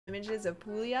Images of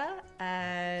Puglia,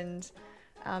 and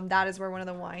that is where one of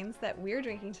the wines that we're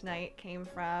drinking tonight came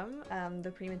from, the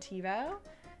Primitivo.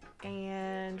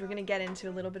 And we're going to get into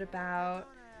a little bit about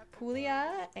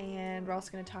Puglia, and we're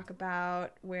also going to talk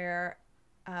about where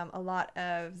a lot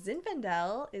of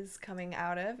Zinfandel is coming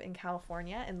out of in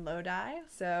California, in Lodi.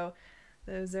 So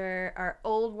those are our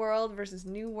old world versus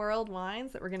new world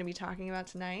wines that we're going to be talking about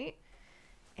tonight.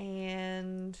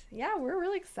 And yeah, we're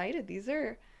really excited. These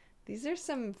are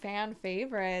some fan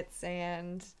favorites,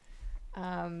 and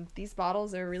these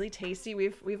bottles are really tasty.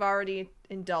 We've already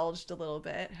indulged a little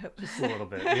bit. Just a little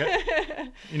bit. Yeah.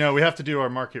 You know, we have to do our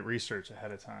market research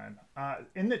ahead of time.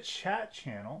 In the chat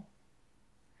channel,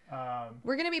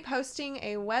 we're going to be posting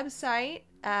a website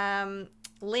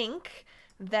link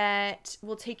that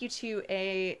will take you to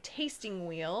a tasting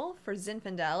wheel for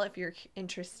Zinfandel if you're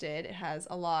interested. It has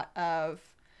a lot of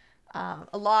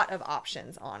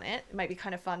options on it. It might be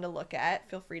kind of fun to look at.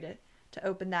 Feel free to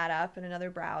open that up in another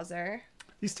browser.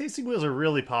 These tasting wheels are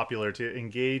really popular to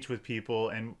engage with people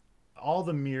and all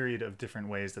the myriad of different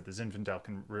ways that the Zinfandel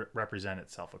can represent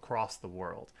itself across the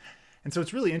world. And so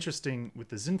it's really interesting with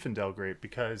the Zinfandel grape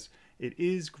because it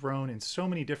is grown in so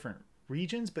many different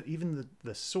regions, but even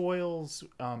the soils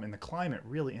and the climate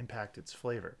really impact its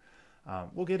flavor.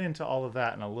 We'll get into all of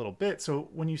that in a little bit. So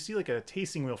when you see like a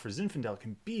tasting wheel for Zinfandel, it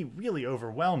can be really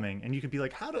overwhelming, and you could be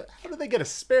like, how do they get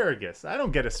asparagus? I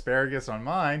don't get asparagus on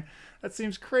mine. That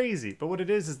seems crazy. But what it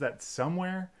is that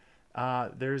somewhere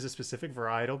there is a specific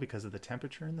varietal because of the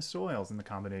temperature and the soils, and the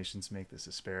combinations make this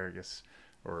asparagus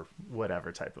or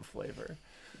whatever type of flavor.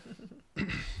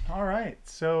 All right,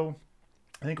 so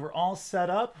I think we're all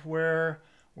set up where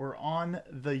we're on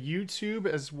the YouTube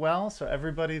as well, so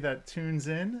everybody that tunes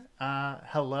in,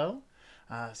 hello.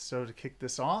 So to kick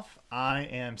this off, I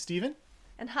am Steven.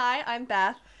 And hi, I'm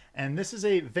Beth. And this is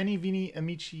a Veni Vini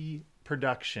Amici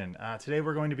production. Today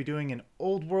we're going to be doing an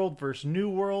old world versus new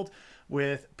world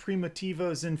with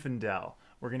Primitivo Zinfandel.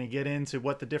 We're going to get into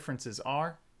what the differences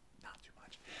are, not too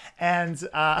much,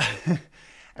 and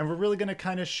and we're really going to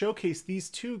kind of showcase these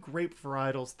two grape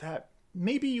varietals that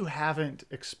maybe you haven't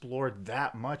explored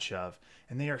that much of,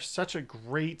 and they are such a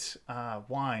great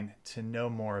wine to know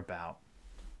more about.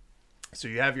 So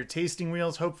you have your tasting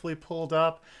wheels hopefully pulled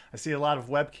up. I see a lot of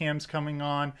webcams coming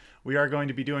on. We are going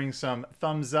to be doing some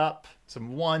thumbs up,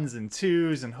 some 1s and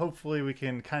 2s, and hopefully we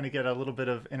can kind of get a little bit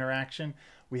of interaction.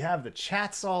 We have the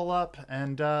chats all up,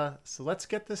 and so let's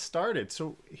get this started.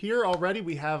 So here already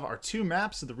we have our two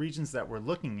maps of the regions that we're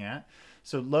looking at.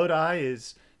 So Lodi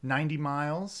is 90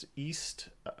 miles east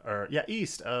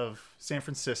of San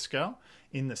Francisco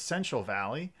in the Central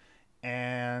Valley,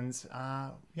 and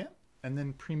and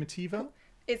then Primitivo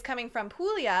is coming from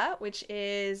Puglia, which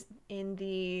is in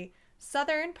the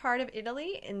southern part of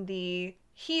Italy, in the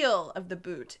heel of the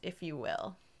boot, if you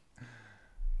will.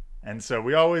 And so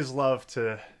we always love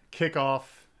to kick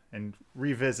off and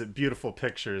revisit beautiful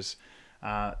pictures.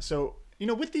 So you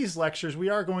know, with these lectures, we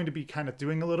are going to be kind of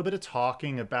doing a little bit of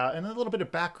talking about and a little bit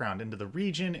of background into the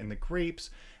region and the grapes.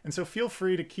 And so feel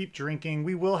free to keep drinking.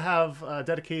 We will have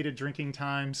dedicated drinking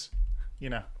times,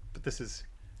 you know, but this is,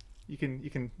 you can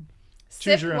choose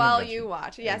sip your own while adventure. you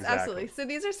watch. Yes, Exactly. absolutely. So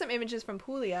these are some images from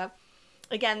Puglia.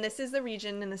 Again, this is the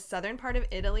region in the southern part of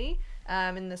Italy.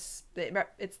 It's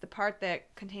the part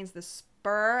that contains the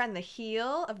spur and the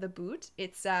heel of the boot.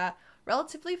 It's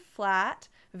relatively flat,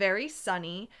 very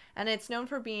sunny, and it's known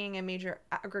for being a major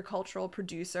agricultural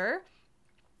producer.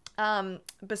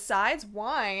 Besides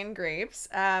wine grapes,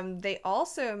 they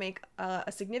also make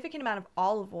a significant amount of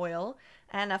olive oil.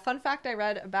 And a fun fact I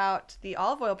read about the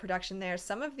olive oil production there,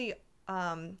 some of the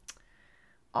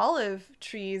olive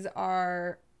trees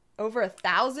are over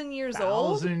 1,000 years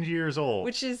old. 1,000 years old.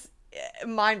 Which is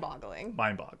mind-boggling.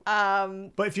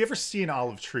 Mind-boggling. But if you ever see an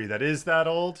olive tree that is that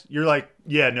old, you're like,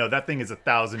 yeah, no, that thing is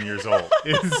 1,000 years old.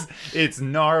 It's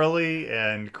gnarly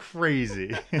and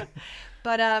crazy.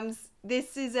 But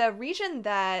this is a region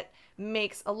that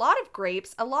makes a lot of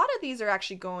grapes. A lot of these are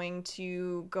actually going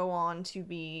to go on to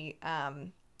be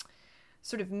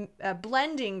sort of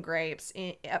blending grapes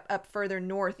up further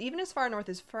north, even as far north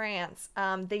as France.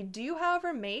 They do,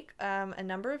 however, make a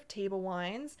number of table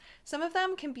wines. Some of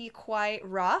them can be quite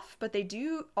rough, but they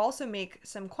do also make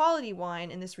some quality wine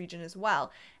in this region as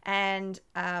well. And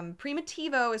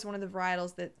Primitivo is one of the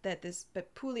varietals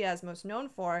that Puglia is most known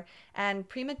for. And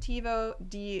Primitivo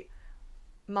di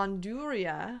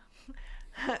Manduria.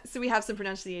 So we have some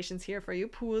pronunciations here for you.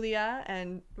 Puglia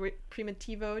and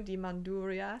Primitivo di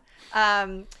Manduria.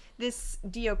 This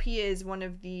DOP is one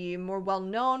of the more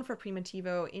well-known for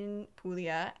Primitivo in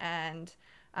Puglia. And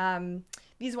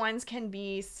these wines can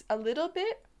be a little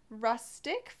bit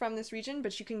rustic from this region,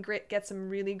 but you can get some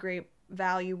really great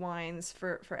value wines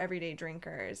for everyday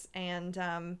drinkers. And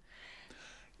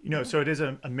so it is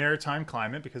a maritime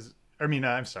climate because,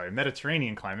 I'm sorry,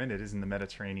 Mediterranean climate. It is in the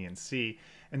Mediterranean Sea.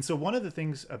 And so one of the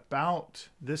things about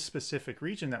this specific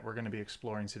region that we're going to be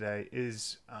exploring today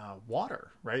is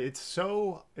water, right? It's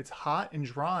hot and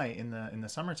dry in the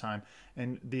summertime,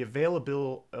 and the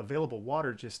available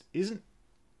water just isn't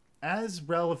as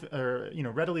relevant or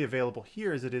readily available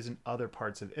here as it is in other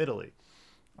parts of Italy.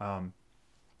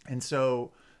 And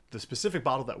so the specific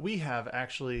bottle that we have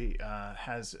actually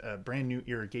has a brand new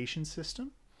irrigation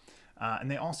system. And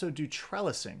they also do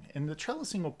trellising. And the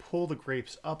trellising will pull the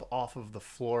grapes up off of the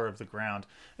floor of the ground.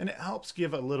 And it helps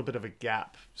give a little bit of a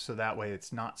gap so that way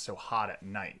it's not so hot at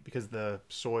night because the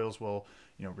soils will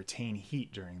retain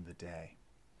heat during the day.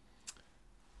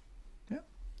 Yeah.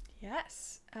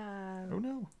 Yes. Oh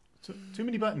no. So, too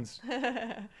many buttons.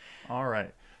 All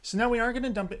right. So now we are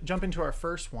going to jump into our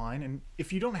first wine. And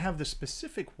if you don't have the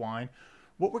specific wine,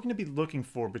 what we're going to be looking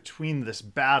for between this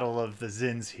battle of the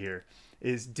Zins here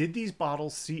is, did these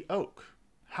bottles see oak?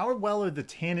 How well are the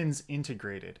tannins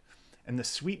integrated? And the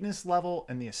sweetness level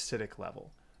and the acidic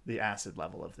level, the acid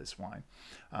level of this wine.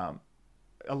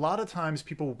 A lot of times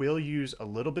people will use a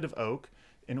little bit of oak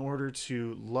in order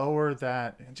to lower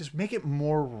that, and just make it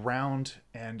more round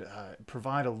and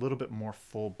provide a little bit more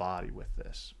full body with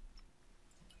this.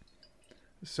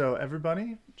 So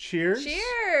everybody, cheers.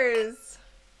 Cheers.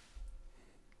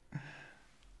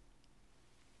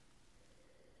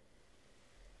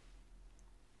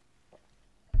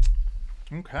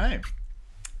 Okay.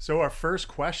 So our first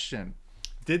question,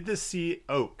 did this see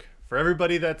oak? For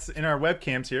everybody that's in our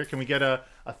webcams here, can we get a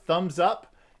thumbs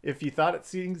up if you thought it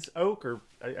sees oak? Or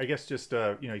I guess just,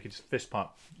 you could just fist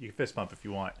pump. You can fist pump if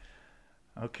you want.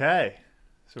 Okay.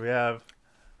 So we have,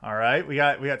 all right, we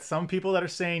got some people that are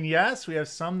saying yes. We have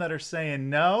some that are saying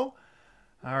no.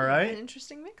 All right. An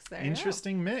interesting mix there.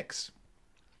 Interesting mix.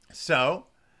 So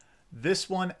this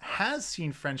one has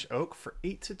seen French oak for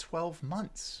 8 to 12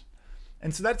 months.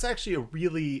 And so that's actually a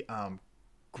really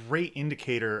great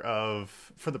indicator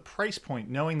for the price point,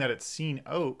 knowing that it's seen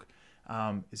oak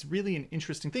is really an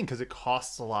interesting thing because it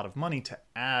costs a lot of money to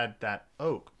add that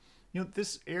oak.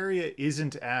 This area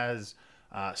isn't as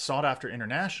sought after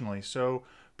internationally. So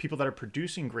people that are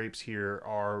producing grapes here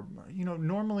are,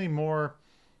 normally more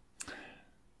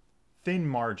thin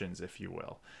margins, if you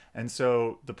will. And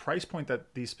so the price point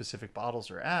that these specific bottles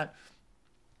are at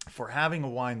for having a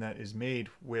wine that is made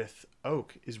with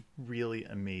oak is really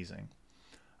amazing.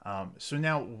 So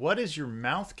now, what is your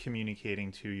mouth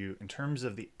communicating to you in terms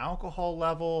of the alcohol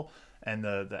level and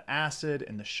the acid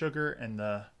and the sugar and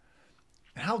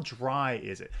how dry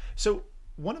is it? So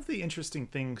one of the interesting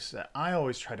things that I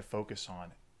always try to focus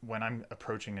on when I'm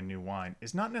approaching a new wine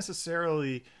is not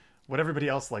necessarily what everybody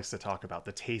else likes to talk about,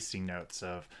 the tasting notes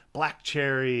of black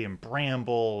cherry and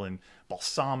bramble and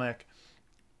balsamic.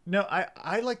 No,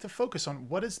 I like to focus on,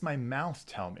 what does my mouth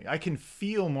tell me? I can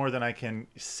feel more than I can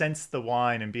sense the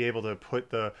wine and be able to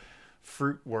put the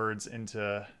fruit words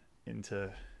into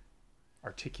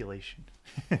articulation.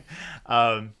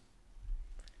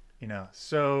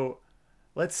 So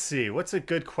let's see. What's a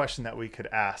good question that we could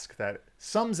ask that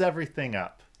sums everything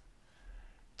up?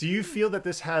 Do you feel that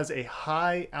this has a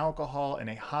high alcohol and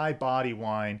a high body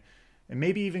wine, and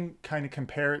maybe even kind of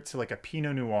compare it to like a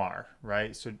Pinot Noir,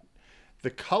 right? So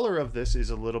the color of this is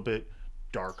a little bit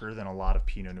darker than a lot of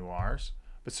Pinot Noirs.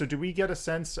 But so do we get a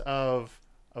sense of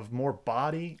more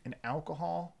body and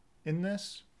alcohol in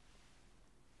this?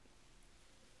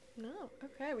 No.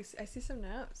 Okay. I see some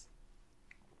notes.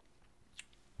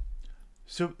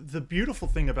 So the beautiful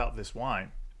thing about this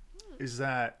wine is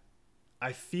that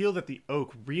I feel that the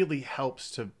oak really helps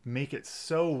to make it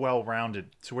so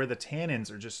well-rounded to where the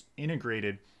tannins are just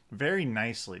integrated very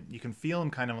nicely. You can feel them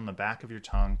kind of on the back of your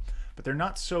tongue, but they're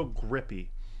not so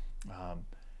grippy.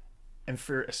 And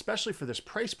especially for this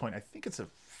price point, I think it's a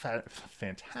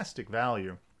fantastic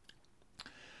value.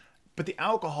 But the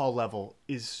alcohol level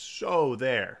is so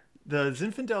there. The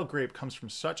Zinfandel grape comes from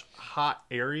such hot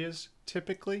areas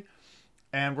typically,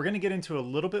 and we're going to get into a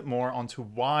little bit more onto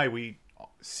why we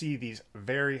see these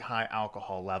very high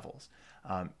alcohol levels.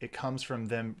 It comes from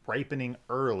them ripening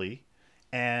early,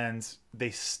 and they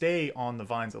stay on the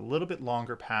vines a little bit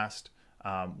longer past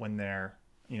when they're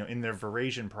in their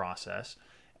veraison process,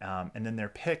 and then they're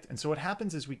picked. And so what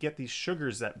happens is we get these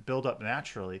sugars that build up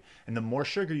naturally, and the more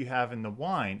sugar you have in the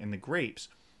wine, in the grapes,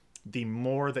 the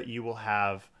more that you will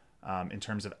have in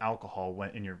terms of alcohol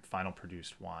in your final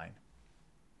produced wine.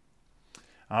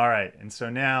 All right, and so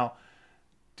now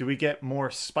do we get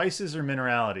more spices or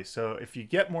minerality? So if you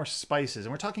get more spices,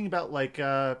 and we're talking about like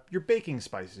your baking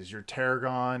spices, your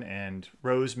tarragon and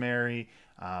rosemary,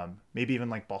 maybe even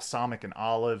like balsamic and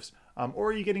olives, or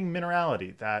are you getting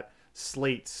minerality, that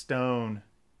slate, stone,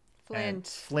 and Flint.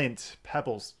 flint,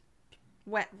 pebbles,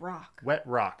 Wet rock. wet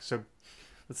rock. So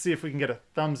let's see if we can get a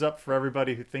thumbs up for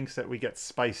everybody who thinks that we get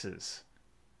spices.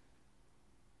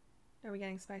 Are we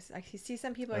getting spice? I see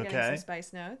some people are getting Okay. some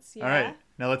spice notes. Yeah. All right.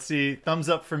 Now let's see. Thumbs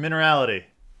up for minerality.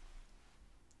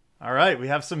 All right. We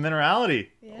have some minerality.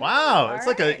 Yeah, Wow. It's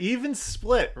like an right. even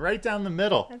split right down the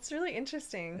middle. That's really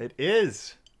interesting. It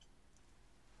is.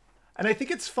 And I think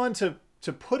it's fun to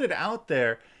put it out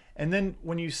there. And then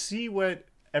when you see what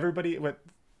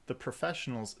the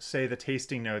professionals say the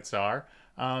tasting notes are,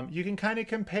 you can kind of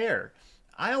compare.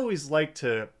 I always like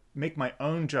to make my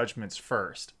own judgments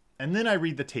first. And then I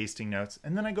read the tasting notes,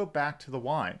 and then I go back to the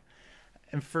wine.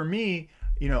 And for me,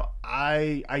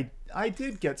 I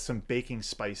did get some baking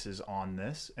spices on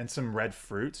this and some red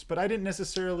fruits, but I didn't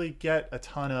necessarily get a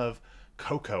ton of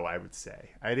cocoa, I would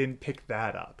say. I didn't pick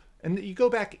that up. And you go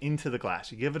back into the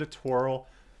glass, you give it a twirl,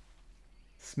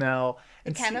 smell,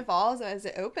 and It kind of evolves as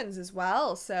it opens as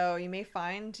well. So you may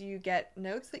find you get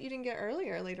notes that you didn't get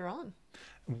earlier later on.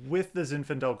 with the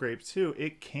Zinfandel grape too,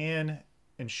 it can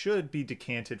and should be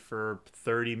decanted for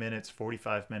 30 minutes,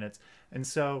 45 minutes. And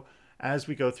so as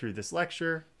we go through this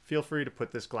lecture, feel free to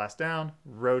put this glass down,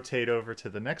 rotate over to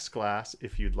the next glass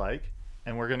if you'd like,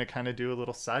 and we're going to kind of do a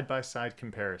little side-by-side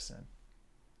comparison.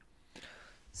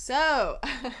 So,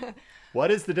 What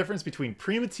is the difference between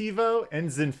Primitivo and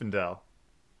Zinfandel?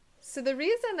 so the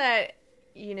reason that,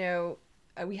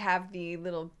 we have the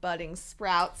little budding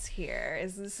sprouts here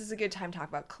is this is a good time to talk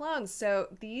about clones. So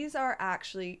these are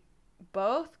actually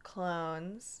both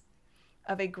clones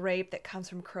of a grape that comes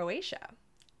from Croatia.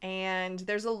 And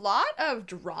there's a lot of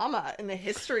drama in the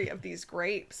history of these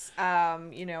grapes.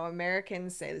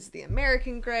 Americans say this is the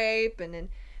American grape, and then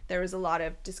there was a lot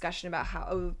of discussion about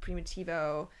how,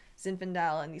 Primitivo,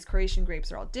 Zinfandel, and these Croatian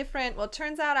grapes are all different. Well, it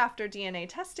turns out after DNA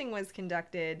testing was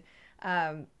conducted,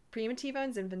 Primitivo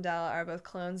and Zinfandel are both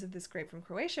clones of this grape from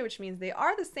Croatia, which means they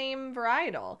are the same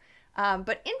varietal.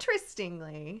 But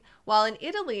interestingly, while in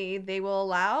Italy, they will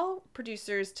allow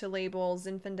producers to label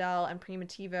Zinfandel and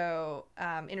Primitivo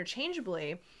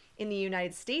interchangeably, in the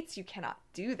United States, you cannot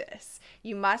do this.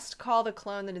 You must call the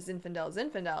clone that is Zinfandel,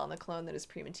 Zinfandel, and the clone that is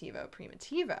Primitivo,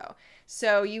 Primitivo.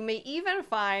 So you may even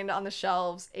find on the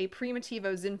shelves a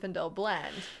Primitivo Zinfandel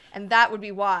blend, and that would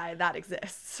be why that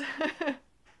exists.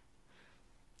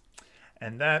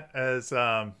 And that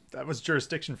was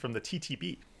jurisdiction from the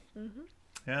TTB. Mm-hmm.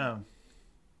 Yeah.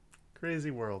 Crazy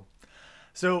world.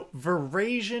 So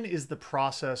veraison is the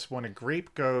process when a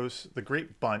grape goes, the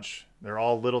grape bunch, they're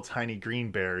all little tiny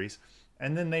green berries,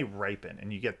 and then they ripen,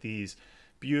 and you get these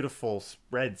beautiful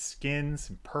red skins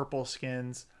and purple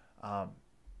skins.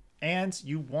 And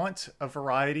you want a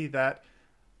variety that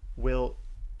will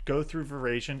go through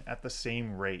veraison at the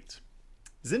same rate.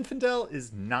 Zinfandel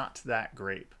is not that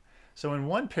grape. So in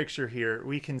one picture here,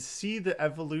 we can see the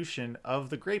evolution of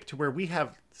the grape to where we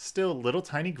have still little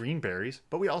tiny green berries,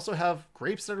 but we also have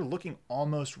grapes that are looking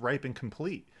almost ripe and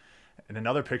complete. In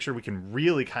another picture, we can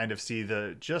really kind of see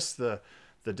the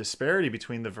disparity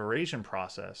between the veraison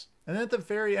process. And then at the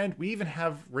very end, we even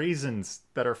have raisins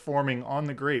that are forming on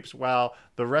the grapes while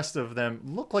the rest of them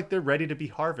look like they're ready to be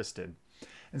harvested.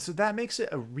 And so that makes it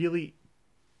a really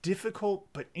difficult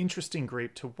but interesting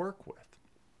grape to work with.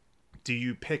 Do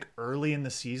you pick early in the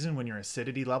season when your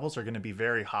acidity levels are going to be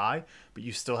very high, but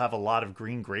you still have a lot of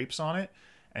green grapes on it,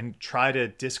 and try to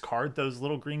discard those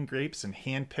little green grapes and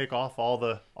hand pick off all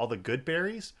the good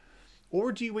berries?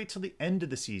 Or do you wait till the end of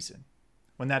the season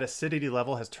when that acidity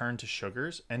level has turned to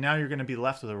sugars, and now you're going to be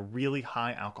left with a really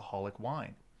high alcoholic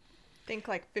wine? Think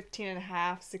like 15.5,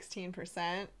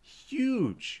 16%.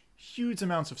 Huge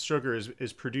amounts of sugar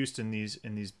is produced in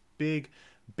these big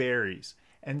berries.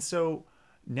 And so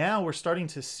now we're starting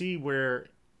to see where,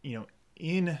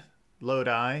 in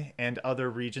Lodi and other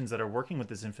regions that are working with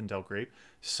the Zinfandel grape,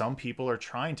 some people are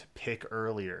trying to pick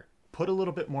earlier, put a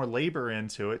little bit more labor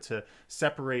into it to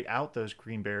separate out those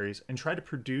green berries and try to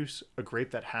produce a grape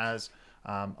that has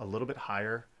a little bit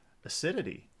higher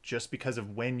acidity just because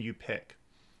of when you pick.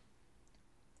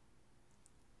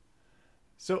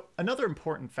 So another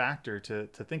important factor to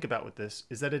think about with this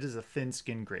is that it is a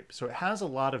thin-skinned grape. So it has a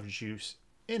lot of juice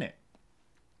in it.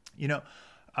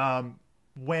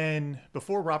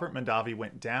 Before Robert Mondavi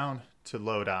went down to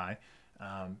Lodi,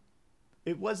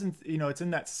 it wasn't, it's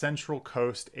in that Central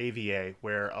Coast AVA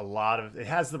where it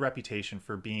has the reputation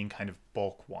for being kind of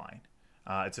bulk wine.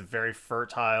 It's a very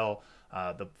fertile,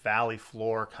 the valley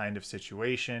floor kind of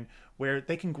situation where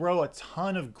they can grow a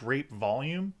ton of grape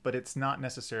volume, but it's not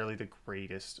necessarily the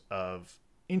greatest of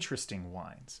interesting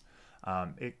wines.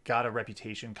 It got a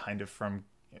reputation kind of from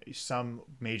some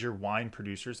major wine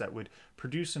producers that would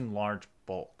produce in large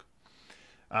bulk.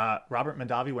 Robert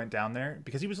Mondavi went down there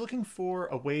because he was looking for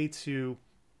a way to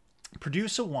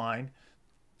produce a wine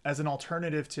as an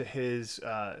alternative to his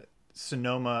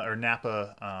Sonoma or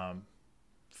Napa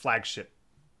flagship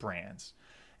brands.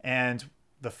 And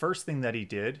the first thing that he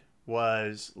did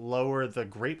was lower the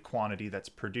grape quantity that's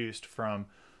produced from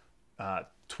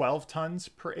 12 tons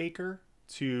per acre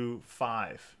to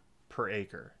 5 per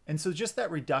acre. And so just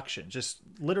that reduction, just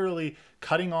literally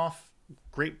cutting off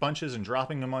grape bunches and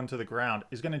dropping them onto the ground,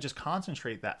 is going to just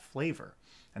concentrate that flavor.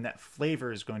 And that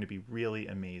flavor is going to be really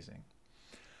amazing.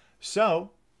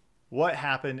 So what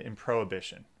happened in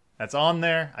Prohibition? That's on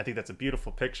there. I think that's a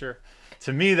beautiful picture.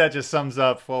 To me, that just sums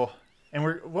up, well, and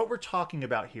what we're talking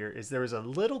about here is there was a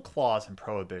little clause in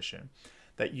Prohibition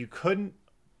that you couldn't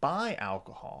buy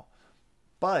alcohol,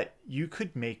 but you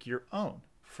could make your own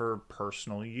for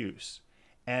personal use.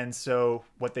 And so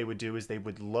what they would do is they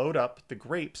would load up the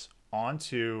grapes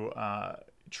onto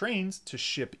trains to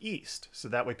ship east. So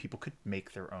that way people could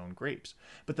make their own grapes.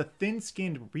 But the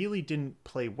thin-skinned really didn't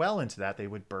play well into that. They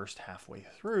would burst halfway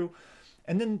through.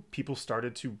 And then people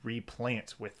started to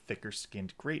replant with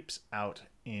thicker-skinned grapes out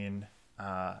in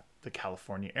the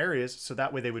California areas. So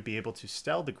that way they would be able to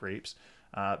sell the grapes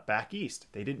back east.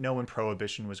 They didn't know when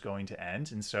Prohibition was going to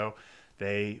end. And so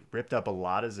they ripped up a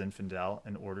lot of Zinfandel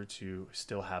in order to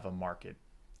still have a market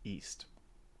east.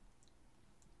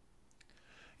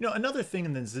 You know, another thing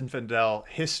in the Zinfandel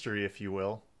history, if you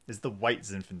will, is the white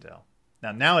Zinfandel.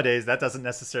 Now, nowadays, that doesn't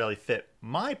necessarily fit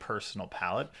my personal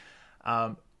palate,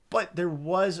 but there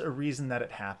was a reason that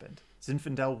it happened.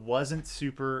 Zinfandel wasn't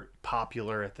super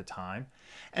popular at the time.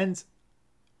 And,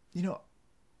 you know,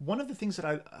 one of the things that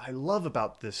I love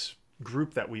about this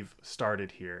group that we've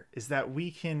started here is that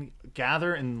we can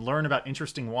gather and learn about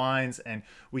interesting wines, and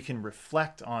we can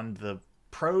reflect on the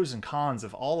pros and cons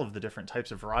of all of the different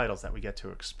types of varietals that we get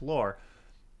to explore.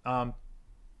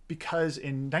 Because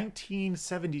in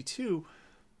 1972,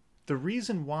 the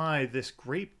reason why this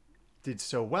grape did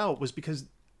so well was because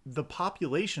the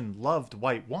population loved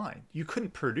white wine. You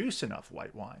couldn't produce enough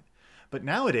white wine. But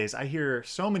nowadays, I hear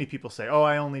so many people say, oh,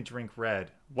 I only drink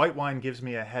red. White wine gives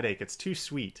me a headache. It's too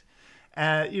sweet.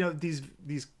 You know, these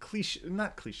cliche,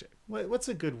 not cliche. What's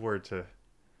a good word to,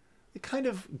 kind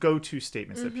of go-to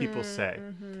statements that people say.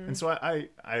 And so I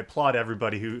applaud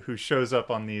everybody who shows up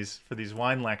on for these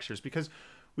wine lectures, because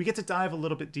we get to dive a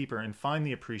little bit deeper and find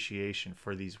the appreciation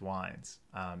for these wines.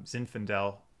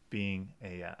 Zinfandel being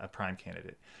a prime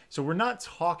candidate. So we're not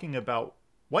talking about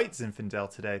white Zinfandel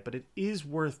today, but it is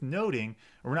worth noting,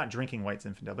 or we're not drinking white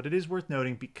Zinfandel, but it is worth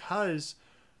noting because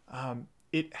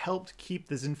it helped keep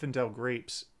the Zinfandel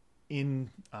grapes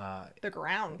in the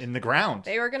ground. In the ground.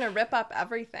 They were going to rip up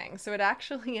everything. So it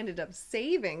actually ended up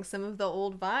saving some of the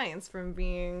old vines from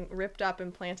being ripped up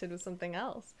and planted with something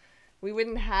else. We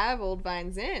wouldn't have old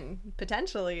vines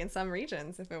potentially in some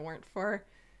regions if it weren't for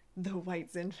the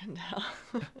white Zinfandel.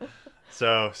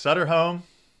 So, Sutter Home,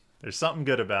 there's something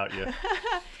good about you.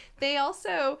 They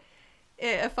also,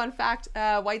 a fun fact,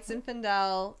 white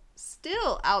Zinfandel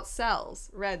still outsells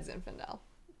red Zinfandel.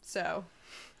 So,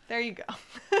 there you go.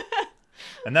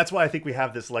 And that's why I think we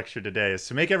have this lecture today, is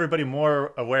to make everybody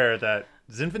more aware that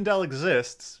Zinfandel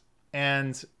exists,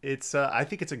 and it's I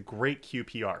think it's a great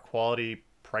QPR, quality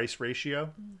price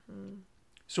ratio.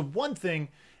 So one thing,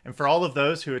 and for all of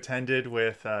those who attended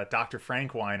with Dr.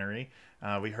 Frank Winery,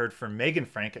 we heard from Megan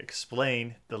Frank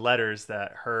explain the letters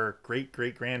that her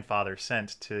great-great-grandfather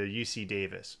sent to UC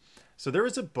Davis. So there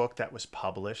was a book that was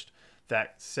published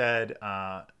that said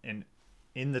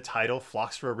in the title,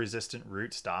 Phylloxera-resistant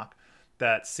rootstock,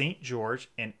 that St. George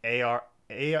and AR1,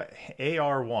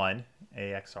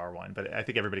 but I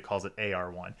think everybody calls it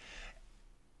AR1,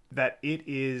 that it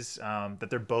is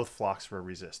that they're both phylloxera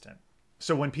resistant.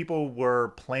 So when people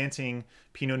were planting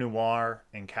Pinot Noir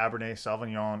and Cabernet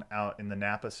Sauvignon out in the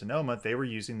Napa Sonoma, they were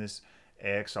using this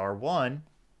AXR1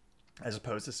 as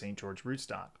opposed to St. George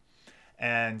rootstock.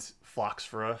 And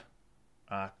phylloxera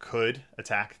could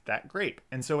attack that grape.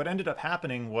 And so what ended up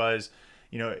happening was,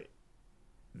 you know,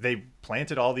 they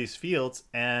planted all these fields,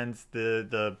 and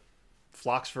the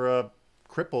phylloxera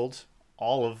crippled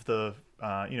all of the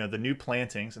the new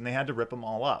plantings, and they had to rip them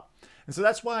all up. And so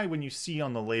that's why when you see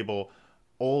on the label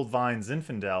Old Vine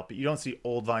Zinfandel, but you don't see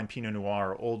Old Vine Pinot Noir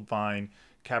or Old Vine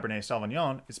Cabernet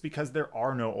Sauvignon, it's because there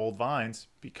are no old vines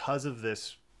because of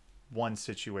this one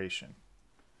situation.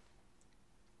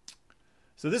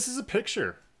 So this is a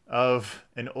picture of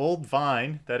an old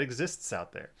vine that exists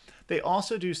out there. They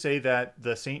also do say that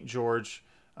the St. George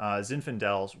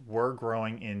Zinfandels were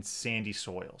growing in sandy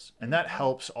soils, and that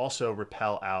helps also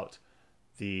repel out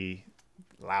the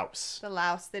louse. The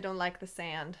louse, they don't like the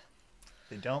sand.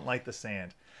 They don't like the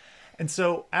sand. And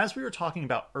so, as we were talking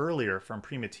about earlier from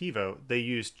Primitivo, they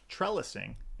used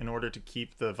trellising in order to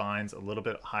keep the vines a little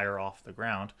bit higher off the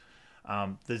ground.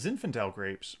 The Zinfandel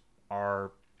grapes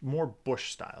are more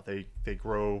bush style. They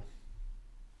grow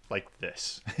like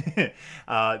this.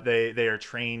 They are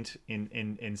trained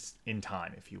in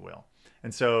time, if you will.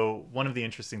 And so, one of the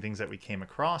interesting things that we came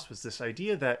across was this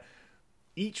idea that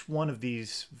each one of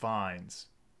these vines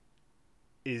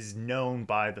is known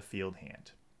by the field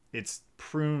hand. It's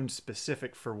pruned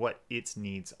specific for what its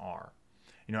needs are.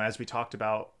 You know, as we talked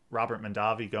about Robert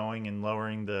Mondavi going and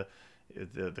lowering the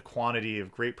quantity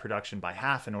of grape production by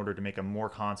half in order to make a more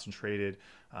concentrated,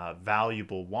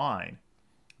 valuable wine.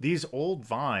 These old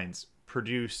vines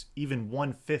produce even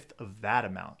 1/5 of that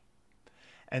amount.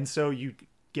 And so you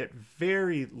get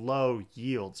very low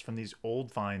yields from these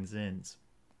old vine Zins.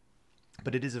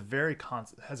 But it is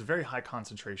has a very high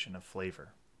concentration of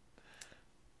flavor.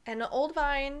 And an old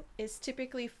vine is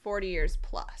typically 40 years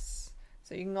plus.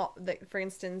 So you can, for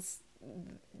instance,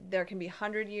 there can be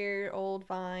 100-year-old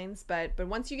vines, but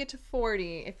once you get to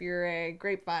 40, if you're a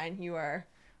grapevine, you are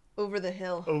over the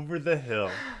hill. Over the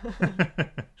hill.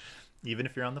 Even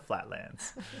if you're on the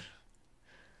flatlands.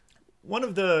 One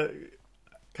of the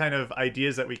kind of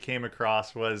ideas that we came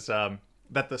across was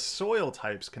that the soil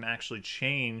types can actually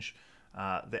change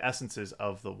the essences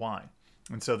of the wine.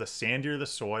 And so the sandier the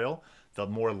soil, the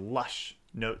more lush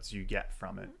notes you get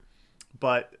from it.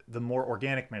 But the more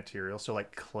organic material, so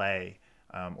like clay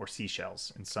or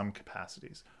seashells in some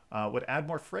capacities, would add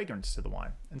more fragrance to the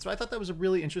wine. And so I thought that was a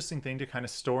really interesting thing to kind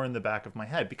of store in the back of my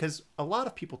head, because a lot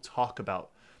of people talk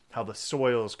about how the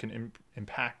soils can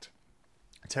impact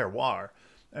terroir.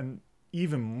 And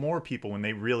even more people, when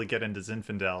they really get into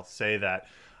Zinfandel, say that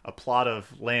a plot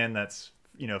of land that's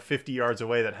 50 yards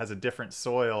away that has a different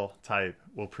soil type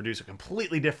will produce a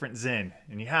completely different Zin.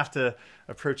 And you have to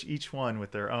approach each one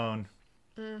with their own.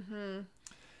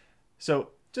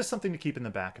 So just something to keep in the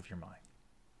back of your mind.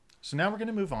 So now we're going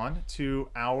to move on to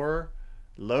our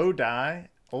Lodi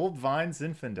Old Vine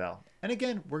Zinfandel. And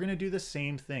again, we're going to do the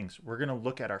same things. We're going to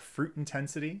look at our fruit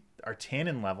intensity, our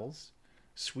tannin levels,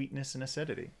 sweetness, and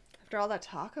acidity. After all that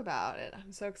talk about it,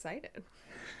 I'm so excited.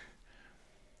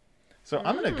 So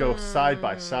I'm going to go side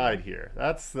by side here.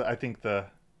 That's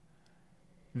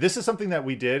this is something that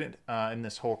we did in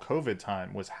this whole COVID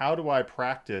time, was how do I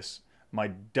practice my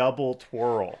double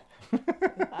twirl?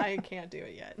 I can't do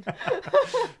it yet.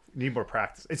 Need more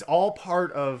practice. It's all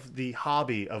part of the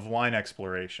hobby of wine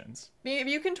explorations. If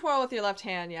you can twirl with your left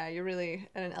hand, yeah, you're really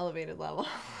at an elevated level.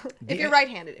 If you're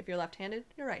right-handed. If you're left-handed,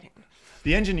 you're right-handed.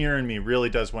 The engineer in me really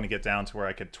does want to get down to where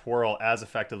I could twirl as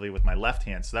effectively with my left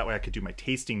hand, so that way I could do my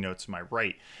tasting notes to my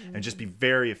right and just be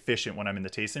very efficient when I'm in the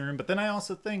tasting room. But then I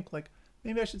also think, like,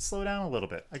 maybe I should slow down a little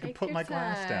bit. I could put my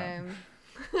glass down.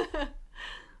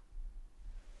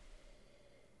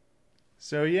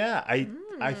 So yeah,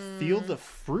 I feel the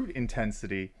fruit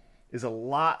intensity is a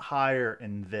lot higher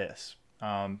in this,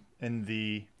 in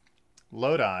the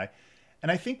Lodi.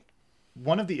 And I think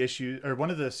one of the issues, or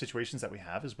one of the situations that we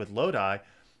have is with Lodi,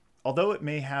 although it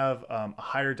may have a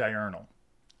higher diurnal.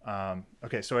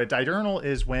 Okay, so a diurnal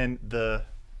is when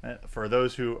for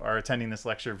those who are attending this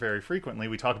lecture very frequently,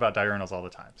 we talk about diurnals all the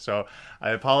time. So I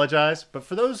apologize, but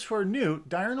for those who are new,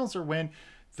 diurnals are when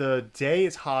the day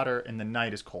is hotter and the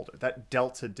night is colder. That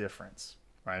delta difference,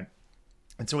 right?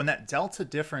 And so when that delta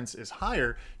difference is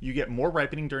higher, you get more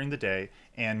ripening during the day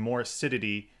and more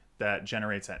acidity that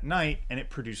generates at night, and it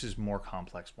produces more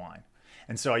complex wine.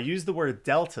 And so I use the word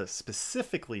delta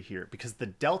specifically here because the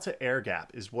delta air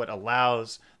gap is what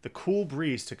allows the cool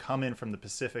breeze to come in from the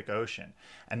Pacific Ocean.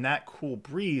 And that cool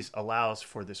breeze allows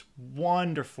for this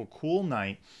wonderful cool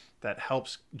night that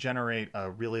helps generate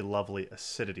a really lovely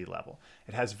acidity level.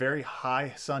 It has very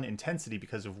high sun intensity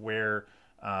because of where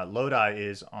Lodi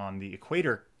is on the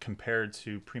equator compared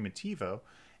to Primitivo.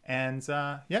 And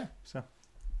yeah, so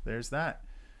there's that.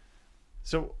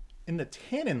 So in the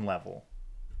tannin level,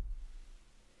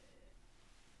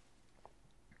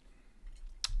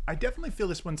 I definitely feel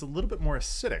this one's a little bit more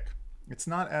acidic. It's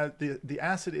not as, the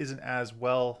acid isn't as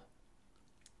well,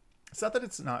 it's not that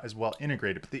it's not as well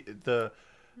integrated, but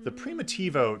the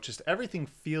Primitivo, just everything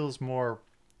feels more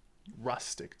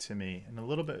rustic to me and a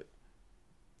little bit.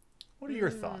 What are your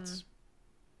thoughts?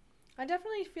 I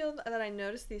definitely feel that I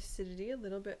notice the acidity a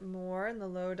little bit more in the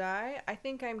Lodi. I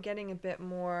think I'm getting a bit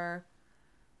more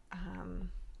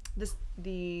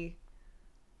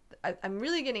I'm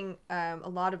really getting a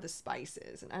lot of the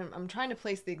spices, and I'm trying to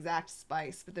place the exact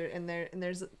spice, but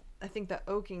there's I think the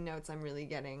oaking notes I'm really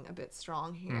getting a bit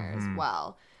strong here as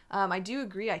well. I do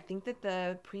agree. I think that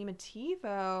the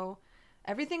Primitivo,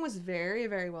 everything was very,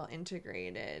 very well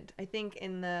integrated. I think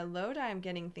in the Lodi, I'm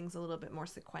getting things a little bit more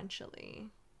sequentially,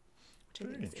 which I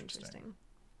think is interesting.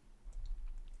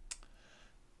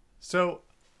 So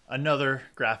another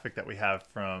graphic that we have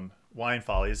from Wine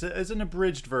Folly is an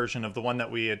abridged version of the one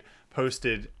that we had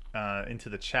posted into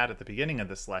the chat at the beginning of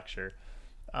this lecture.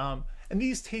 And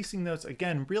these tasting notes,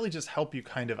 again, really just help you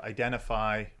kind of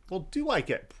identify, well, do I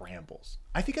get brambles?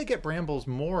 I think I get brambles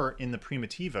more in the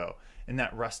Primitivo, in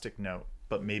that rustic note,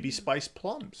 but maybe spiced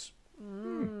plums.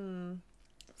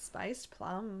 Spiced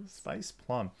plums. Spiced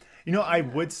plum. You know, I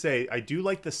would say I do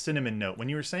like the cinnamon note. When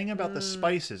you were saying about the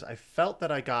spices, I felt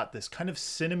that I got this kind of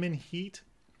cinnamon heat.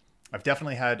 I've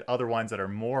definitely had other wines that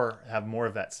are have more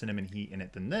of that cinnamon heat in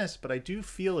it than this, but I do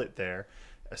feel it there,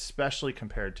 especially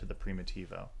compared to the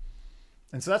Primitivo.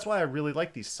 And so that's why I really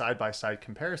like these side-by-side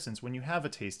comparisons when you have a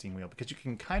tasting wheel, because you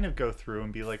can kind of go through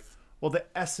and be like, well, the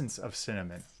essence of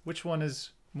cinnamon, which one is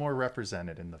more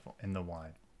represented in the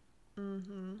wine?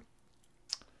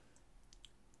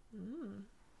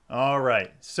 All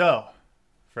right, so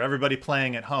for everybody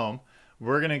playing at home,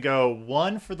 we're going to go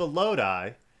 1 for the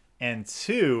Lodi and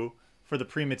 2 for the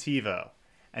Primitivo.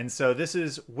 And so this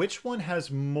is which one has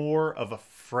more of a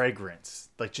fragrance,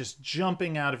 like just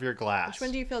jumping out of your glass. Which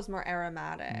one do you feel is more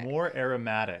aromatic? More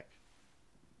aromatic.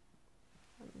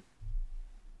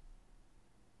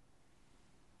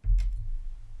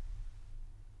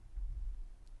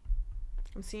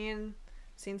 I'm seeing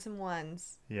some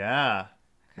ones. Yeah.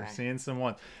 Okay. We're seeing some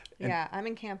ones. And yeah, I'm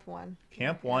in camp 1.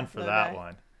 Camp 1 for that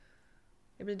one.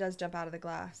 It really does jump out of the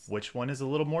glass. Which one is a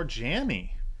little more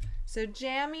jammy? So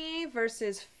jammy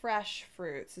versus fresh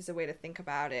fruits is a way to think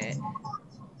about it.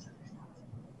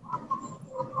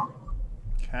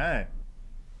 Okay.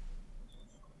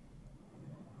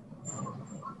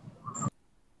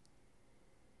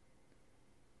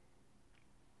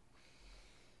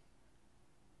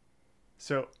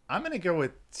 So I'm going to go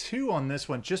with 2 on this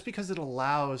one just because it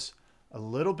allows a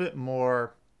little bit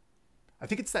more. I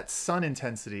think it's that sun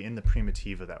intensity in the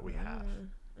Primitivo that we have.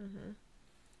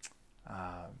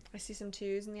 I see some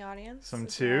 2s in the audience. Some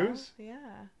 2s? Well.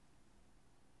 Yeah.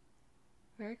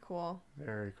 Very cool.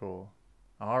 Very cool.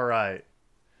 All right.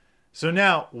 So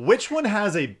now, which one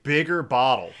has a bigger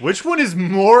bottle? Which one is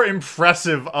more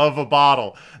impressive of a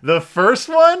bottle? The first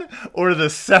one or the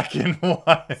second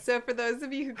one? So for those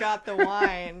of you who got the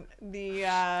wine,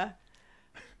 the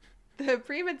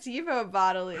Primitivo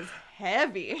bottle is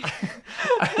heavy.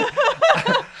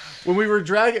 When we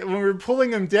were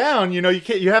pulling them down, you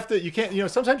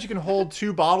can't, sometimes you can hold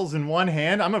 2 bottles in one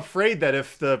hand. I'm afraid that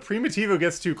if the Primitivo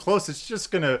gets too close, it's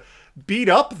just going to beat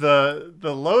up the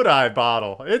Lodi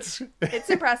bottle. It's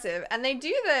impressive. And they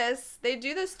do this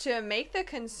to make the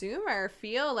consumer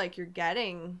feel like you're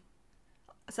getting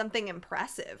something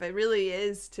impressive. It really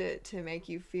is to make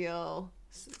you feel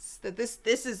that this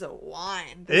is a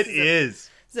wine. This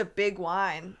is a big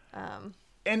wine.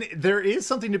 And there is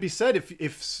something to be said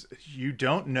if you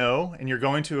don't know and you're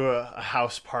going to a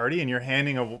house party and you're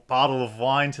handing a bottle of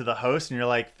wine to the host and you're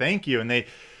like, thank you. And they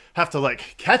have to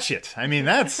like catch it. I mean,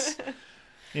 that's,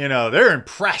 they're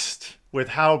impressed with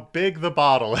how big the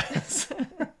bottle is.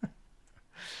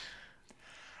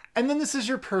 And then this is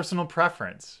your personal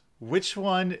preference. Which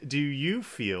one do you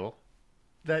feel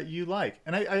that you like?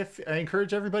 And I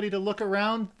encourage everybody to look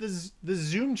around the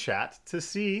Zoom chat to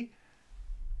see.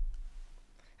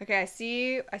 Okay, I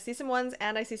see some 1s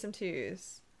and I see some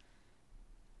 2s.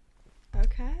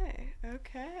 Okay.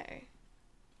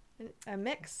 A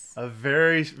mix. A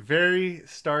very, very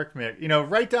stark mix.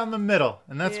 Right down the middle.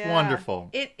 And that's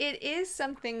wonderful. It is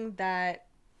something that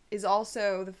is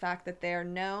also the fact that they're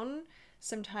known.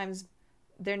 Sometimes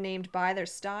they're named by their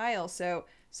style. So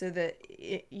that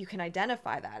you can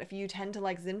identify that. If you tend to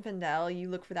like Zinfandel, you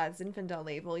look for that Zinfandel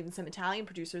label. Even some Italian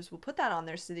producers will put that on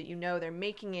there so that they're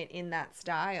making it in that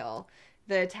style.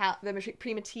 The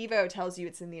Primitivo tells you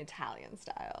it's in the Italian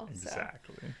style.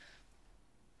 Exactly.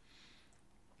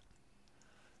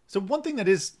 So one thing that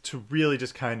is to really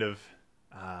just kind of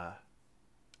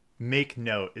make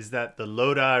note is that the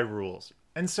Lodi rules.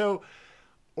 And so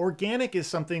organic is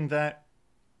something that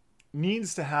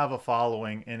needs to have a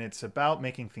following, and it's about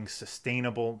making things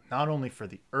sustainable, not only for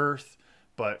the earth,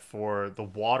 but for the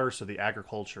water, so the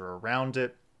agriculture around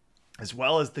it, as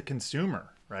well as the consumer,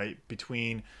 right?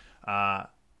 Between,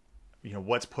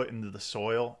 what's put into the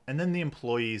soil, and then the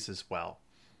employees as well.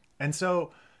 And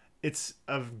so it's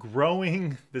of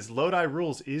growing. This Lodi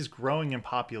rules is growing in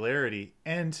popularity,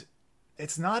 and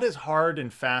it's not as hard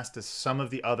and fast as some of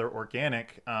the other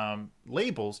organic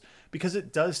labels, because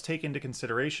it does take into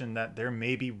consideration that there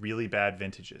may be really bad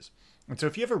vintages. And so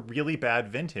if you have a really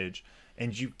bad vintage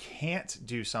and you can't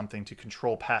do something to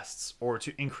control pests or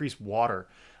to increase water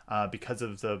because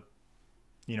of the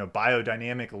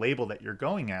biodynamic label that you're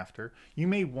going after, you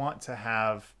may want to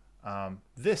have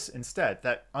this instead,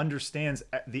 that understands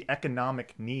the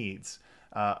economic needs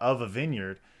of a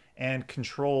vineyard and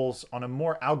controls on a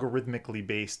more algorithmically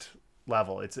based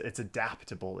level. It's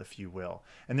adaptable, if you will.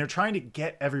 And they're trying to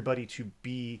get everybody to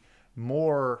be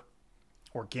more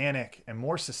organic and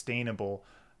more sustainable.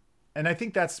 And I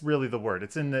think that's really the word.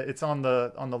 It's on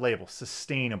the label,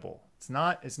 sustainable. It's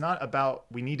not about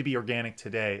we need to be organic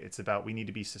today. It's about we need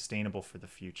to be sustainable for the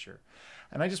future.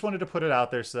 And I just wanted to put it out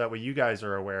there so that way you guys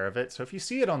are aware of it. So if you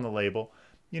see it on the label,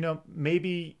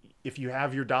 maybe if you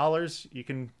have your dollars, you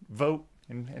can vote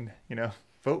and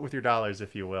vote with your dollars,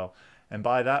 if you will, and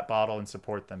buy that bottle and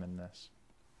support them in this.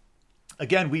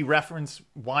 Again, we reference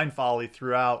Wine Folly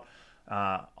throughout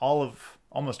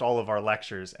almost all of our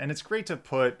lectures, and it's great to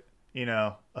put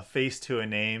a face to a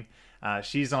name.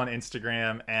 She's on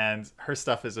Instagram, and her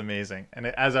stuff is amazing. And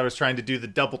as I was trying to do the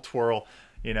double twirl,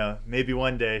 maybe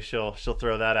one day she'll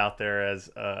throw that out there as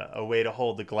a way to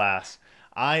hold the glass.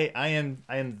 I am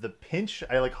the pinch.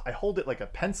 I hold it like a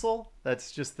pencil.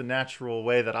 That's just the natural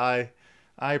way that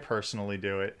I personally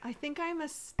do it. I think I'm a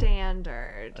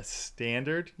standard. A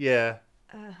standard? Yeah.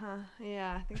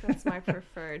 Yeah, I think that's my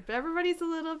preferred. But everybody's a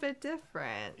little bit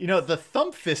different. The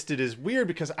thumb fisted is weird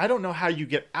because I don't know how you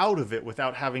get out of it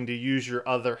without having to use your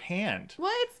other hand.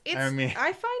 Well,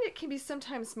 I find it can be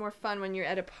sometimes more fun when you're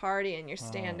at a party and you're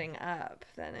standing up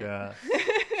than it. Yeah.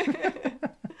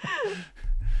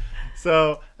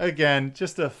 So, again,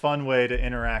 just a fun way to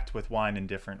interact with wine in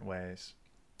different ways.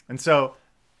 And so,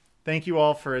 thank you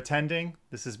all for attending.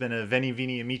 This has been a Veni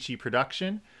Vini Amici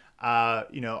production.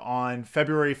 On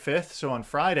February 5th, so on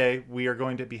Friday, we are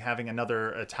going to be having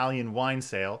another Italian wine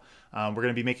sale. We're going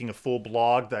to be making a full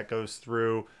blog that goes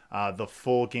through the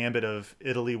full gambit of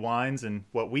Italy wines and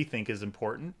what we think is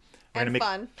important.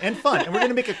 Fun. And fun. And we're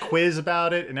going to make a quiz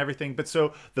about it and everything. But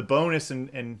so the bonus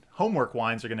and homework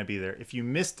wines are going to be there. If you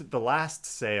missed the last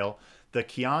sale, the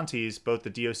Chiantis, both the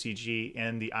DOCG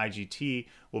and the IGT,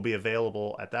 will be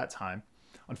available at that time.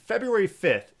 On February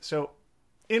 5th, so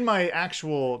in my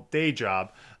actual day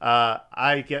job,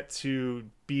 I get to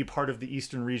be part of the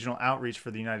Eastern Regional Outreach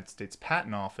for the United States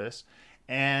Patent Office.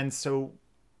 And so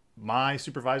my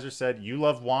supervisor said, you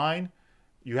love wine,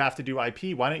 you have to do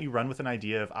IP. Why don't you run with an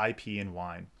idea of IP in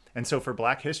wine? And so for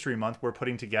Black History Month, we're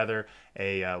putting together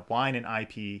a wine and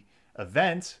IP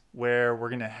event where we're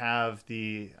going to have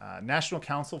the National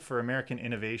Council for American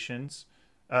Innovations,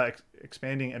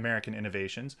 Expanding American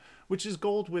Innovations, which is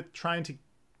goaled with trying to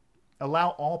allow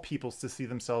all peoples to see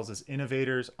themselves as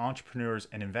innovators, entrepreneurs,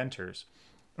 and inventors.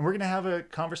 And we're going to have a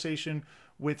conversation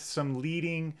with some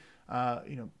leading,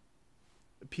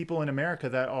 people in America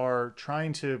that are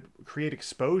trying to create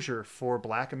exposure for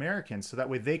Black Americans so that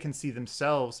way they can see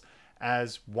themselves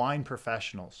as wine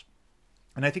professionals.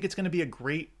 And I think it's going to be a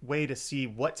great way to see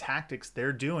what tactics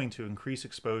they're doing to increase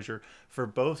exposure for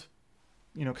both,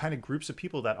 kind of groups of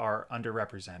people that are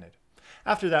underrepresented.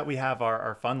 After that, we have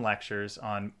our fun lectures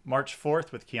on March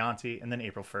 4th with Chianti and then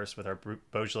April 1st with our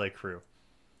Beaujolais crew.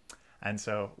 And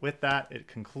so with that, it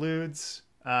concludes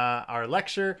our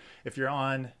lecture. If you're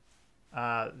on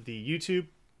the YouTube,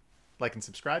 like and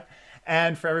subscribe.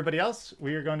 And for everybody else,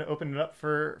 we are going to open it up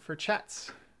for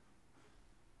chats.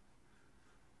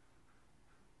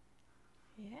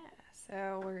 Yeah,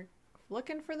 so we're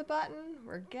looking for the button.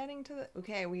 We're getting to the...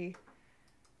 Okay, we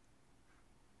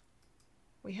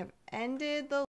have ended the